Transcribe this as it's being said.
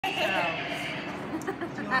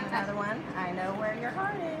Do you want another one? I know where your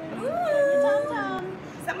heart is. Ooh.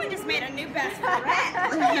 Someone just made a new best friend.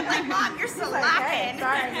 Like, Mom, you're so like, lacking. hey,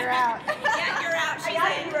 sorry, you're out. Yeah, you're out. She's I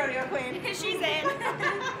got in. you, rodeo queen. She's in.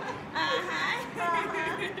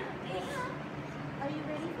 Are you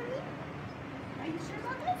ready for me? Are you sure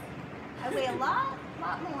about this? I weigh a lot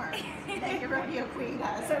more than your rodeo queen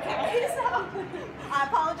does, okay? So, I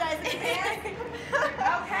apologize in advance.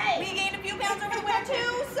 Okay. We gained a few pounds over the winter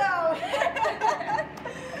too, so.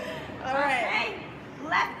 All right. Okay.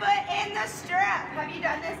 Left foot in the strap. Have you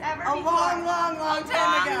done this ever A before? long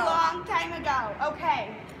time ago. Long time ago. Okay.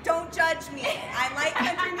 Don't judge me. I like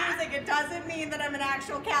country music. It doesn't mean that I'm an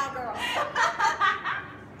actual cowgirl.